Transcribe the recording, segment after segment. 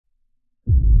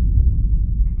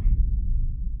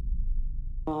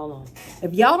Hold on.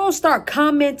 If y'all don't start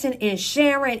commenting and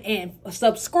sharing and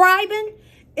subscribing,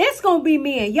 it's gonna be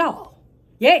me and y'all.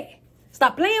 Yeah.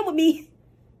 Stop playing with me.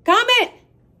 Comment.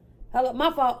 Hello,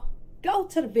 my fault. Go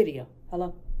to the video.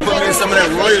 Hello. Put in some of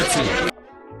that royalty.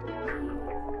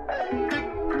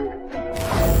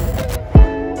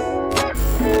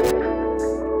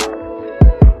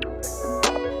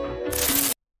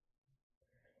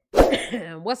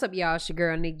 What's up, y'all? It's your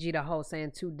girl Nick G, the host,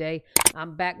 and today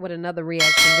I'm back with another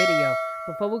reaction video.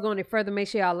 Before we go any further, make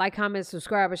sure y'all like, comment,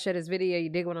 subscribe, and share this video. You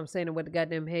dig what I'm saying and what the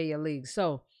goddamn hell your league.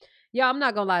 So, y'all, I'm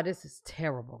not gonna lie, this is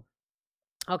terrible.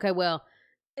 Okay, well,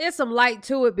 it's some light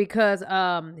to it because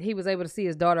he was able to see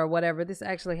his daughter or whatever. This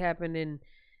actually happened in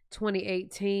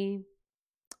 2018.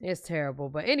 It's terrible,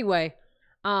 but anyway.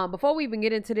 Before we even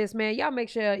get into this, man, y'all make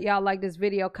sure y'all like this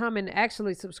video, comment, and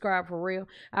actually subscribe for real.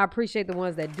 I appreciate the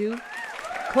ones that do.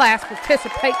 Class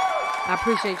participate. I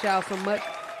appreciate y'all so much.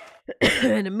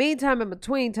 In the meantime, in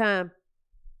between time,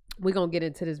 we're going to get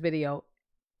into this video.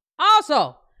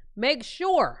 Also, make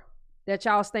sure that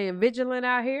y'all staying vigilant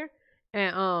out here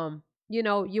and, you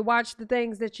know, you watch the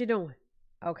things that you're doing.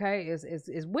 Okay?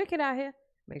 It's wicked out here.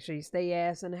 Make sure you stay your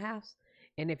ass in the house.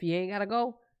 And if you ain't got to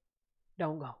go,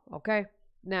 don't go. Okay?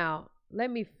 Now, let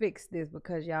me fix this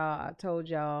because y'all, I told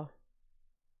y'all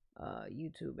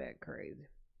YouTube act crazy.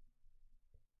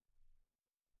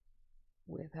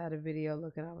 With how the video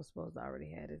looking, I was supposed to already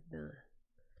have this done.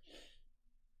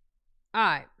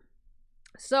 Alright.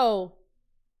 So,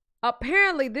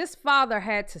 apparently this father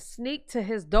had to sneak to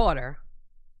his daughter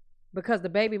because the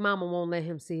baby mama won't let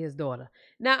him see his daughter.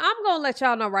 Now, I'm going to let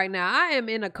y'all know right now, I am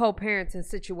in a co-parenting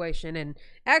situation. And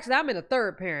actually, I'm in a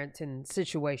third parenting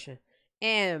situation.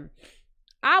 And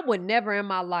I would never in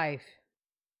my life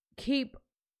keep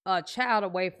a child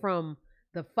away from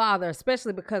the father,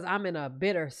 especially because I'm in a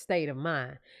bitter state of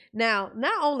mind. Now,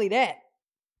 not only that,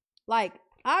 like,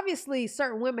 obviously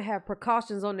certain women have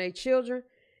precautions on their children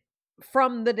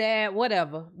from the dad,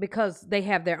 whatever, because they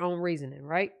have their own reasoning,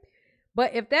 right?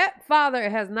 But if that father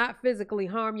has not physically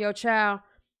harmed your child,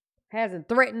 hasn't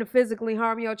threatened to physically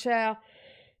harm your child,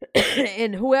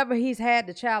 and whoever he's had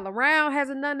the child around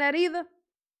hasn't done that either,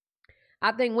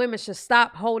 I think women should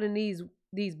stop holding these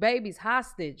babies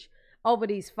hostage over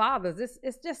these fathers.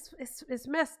 It's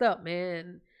messed up,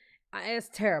 man. It's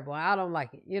terrible. I don't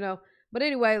like it, you know. But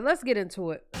anyway, let's get into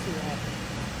it. See what happens.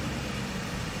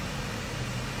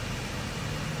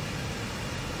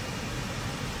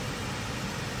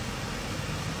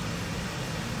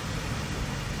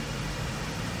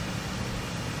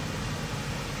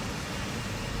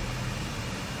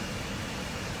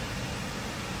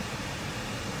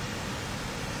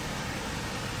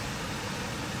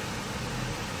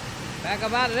 Back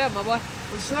up out of there, my boy.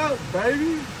 What's up,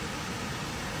 baby?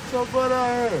 What's up, butt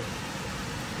out here?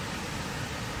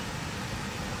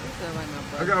 You sound like my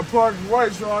brother. I got parked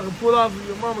right so I can pull off if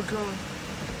your mama coming.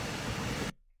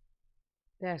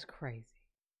 That's crazy.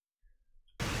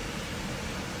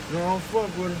 You don't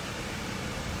fuck with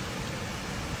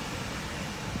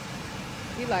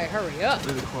her. He like, hurry up.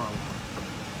 Leave the car running,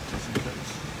 just in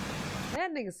case.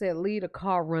 That nigga said leave the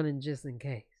car running just in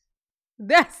case.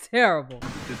 That's terrible.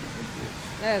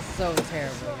 That's so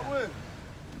terrible. What's up with?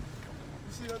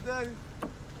 You see your daddy?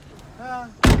 Huh?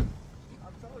 I told you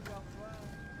I'm fine.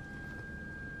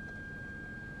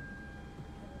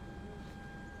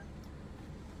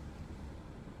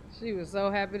 She was so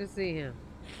happy to see him.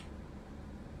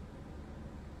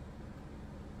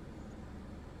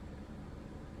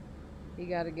 He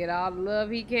got to get all the love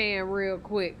he can real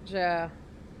quick, child.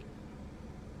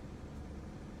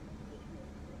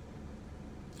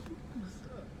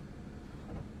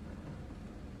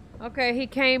 Okay, he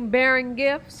came bearing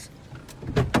gifts.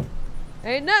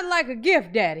 Ain't nothing like a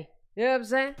gift, daddy. You know what I'm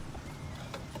saying?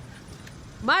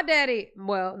 My daddy,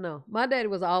 well, no. My daddy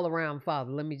was an all-around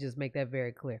father. Let me just make that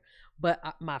very clear. But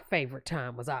my favorite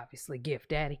time was obviously gift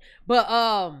daddy. But,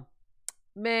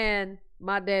 man,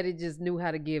 my daddy just knew how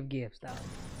to give gifts, though.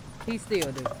 He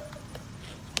still do.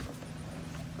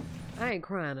 I ain't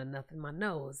crying or nothing. My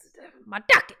nose, my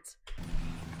duckets.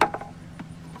 You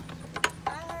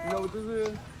know what this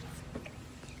is?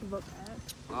 Book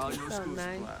All your school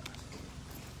nice. supplies.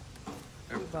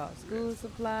 We bought school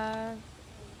supplies.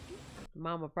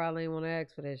 Mama probably ain't want to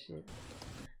ask for that shit.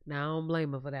 Now, I don't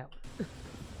blame her for that one.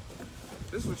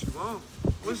 This what you want.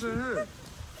 What's in here?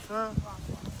 Huh?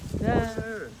 What's in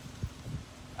here?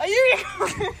 Are you?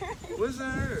 What's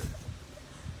in here?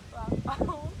 My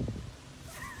phone.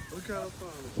 What kind of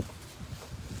phone?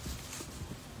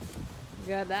 You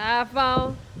got the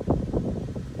iPhone.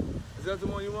 Is that the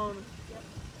one you wanted?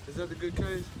 Is that the good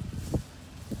case?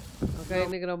 Okay,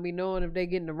 nigga don't be knowing if they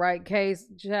getting the right case.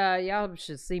 Child, y'all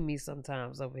should see me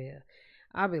sometimes over here.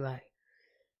 I'll be like,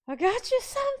 I got you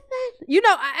something. You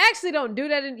know, I actually don't do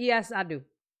that. Yes, I do.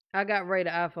 I got Ray the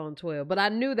iPhone 12, but I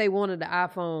knew they wanted the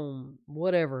iPhone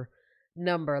whatever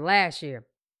number last year.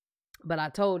 But I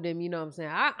told them, you know what I'm saying?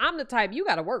 I'm the type, you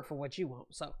got to work for what you want.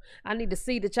 So I need to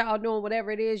see that y'all doing whatever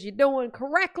it is you're doing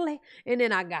correctly. And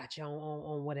then I got you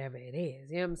on whatever it is.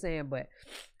 You know what I'm saying? But,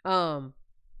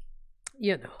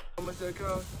 you know. How much that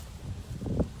cost?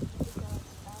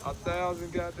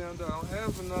 $1,000 goddamn dollars. I don't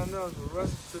have for nothing else. The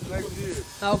rest to next year.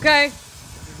 Okay.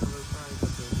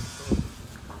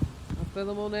 I feel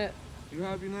them on that. You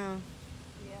happy now?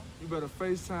 Yeah. You better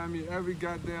FaceTime me every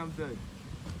goddamn day.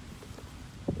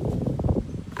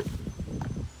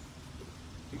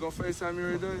 You gonna FaceTime me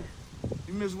every day?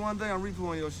 You miss one day, I'm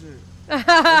repoing your shit.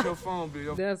 That's your phone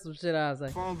bill. That's some shit I was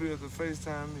like. Phone bill to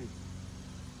FaceTime me.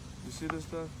 You see this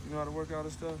stuff? You know how to work all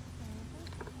this stuff?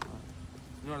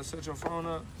 You know how to set your phone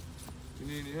up? You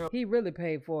need any help He really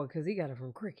paid for it because he got it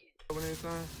from Cricket. with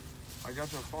anything? I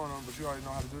got your phone on, but you already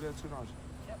know how to do that too, don't you?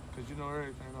 Yep. Because you know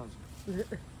everything, don't you?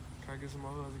 Can I get some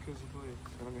more hugs and kisses, please?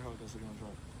 Okay, let me hold that so you don't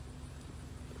drop it.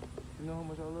 You know how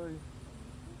much I love you?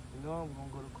 You know I'm going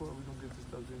to go to court. We're going to get this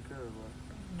stuff taken care of,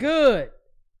 right? Good.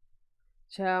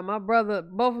 Child,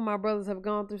 both of my brothers have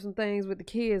gone through some things with the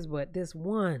kids, but this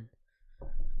one,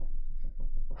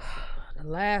 the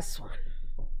last one,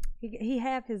 he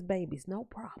have his babies, no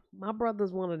problem. My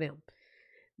brother's one of them.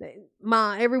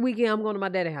 Every weekend I'm going to my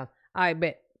daddy's house. I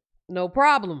bet. No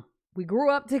problem. We grew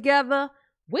up together.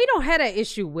 We don't have that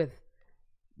issue with,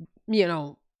 you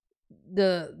know,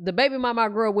 the baby mama I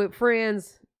grew up with,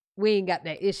 friends. We ain't got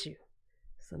that issue.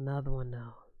 It's another one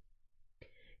though.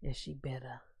 And she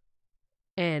better.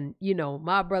 And, you know,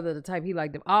 my brother, the type, he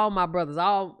like them. All my brothers,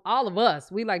 all of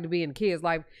us, we like to be in the kids'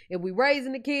 life. If we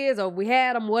raising the kids or we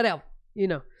had them, whatever, you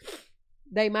know,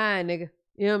 they mine, nigga.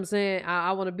 You know what I'm saying?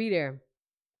 I want to be there.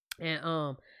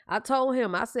 And I told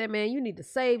him, I said, man, you need to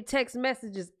save text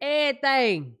messages,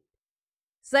 everything.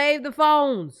 Save the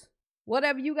phones.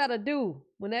 Whatever you got to do.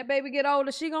 When that baby get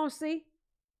older, she gonna see.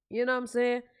 You know what I'm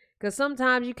saying? Because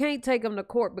sometimes you can't take them to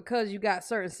court because you got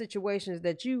certain situations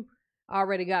that you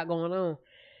already got going on.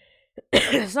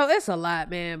 So it's a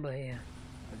lot, man, but yeah.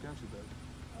 I got you, baby.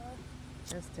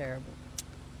 That's terrible.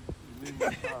 You need my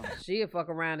time. She'll fuck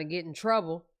around and get in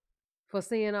trouble for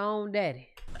seeing her own daddy.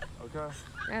 Okay?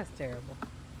 That's terrible.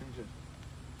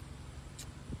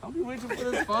 I'll be waiting for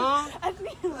this phone. I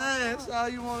need Man, that's all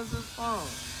you want is this phone.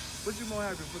 What you more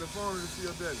happy for the phone or to see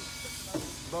your daddy?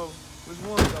 Both. Which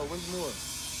one though? Which more?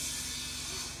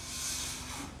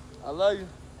 I love you.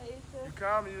 You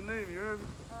call me, you need me, you heard me?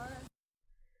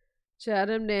 Child,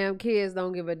 them damn kids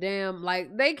don't give a damn.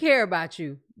 Like, they care about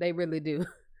you. They really do.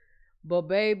 But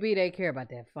baby, they care about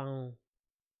that phone.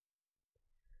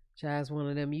 Child's one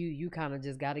of them you kind of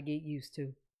just got to get used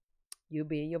to. You'll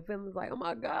be in your feelings like, oh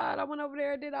my God, I went over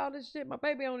there and did all this shit. My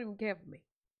baby don't even care for me.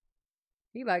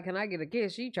 He like, can I get a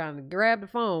kiss? She trying to grab the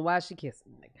phone while she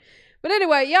kissing me. But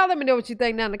anyway, y'all let me know what you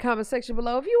think down in the comment section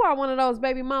below. If you are one of those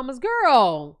baby mamas,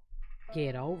 girl,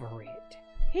 get over it.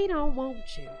 He don't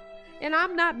want you. And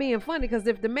I'm not being funny because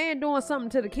if the man doing something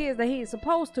to the kids that he ain't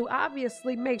supposed to,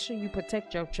 obviously make sure you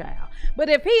protect your child. But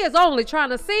if he is only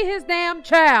trying to see his damn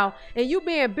child and you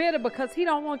being bitter because he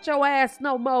don't want your ass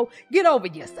no more, get over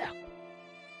yourself.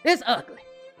 It's ugly.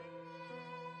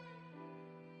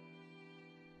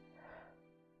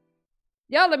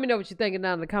 Y'all let me know what you're thinking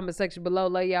down in the comment section below.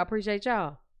 Love y'all. Appreciate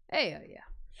y'all. Hell yeah.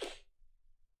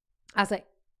 I say,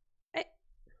 hey.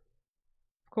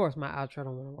 Of course my outro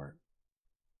don't want to work.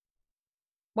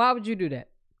 Why would you do that?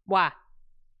 Why?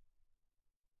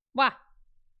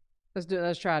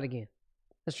 Let's try it again.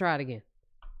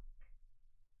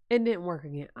 It didn't work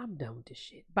again. I'm done with this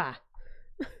shit. Bye.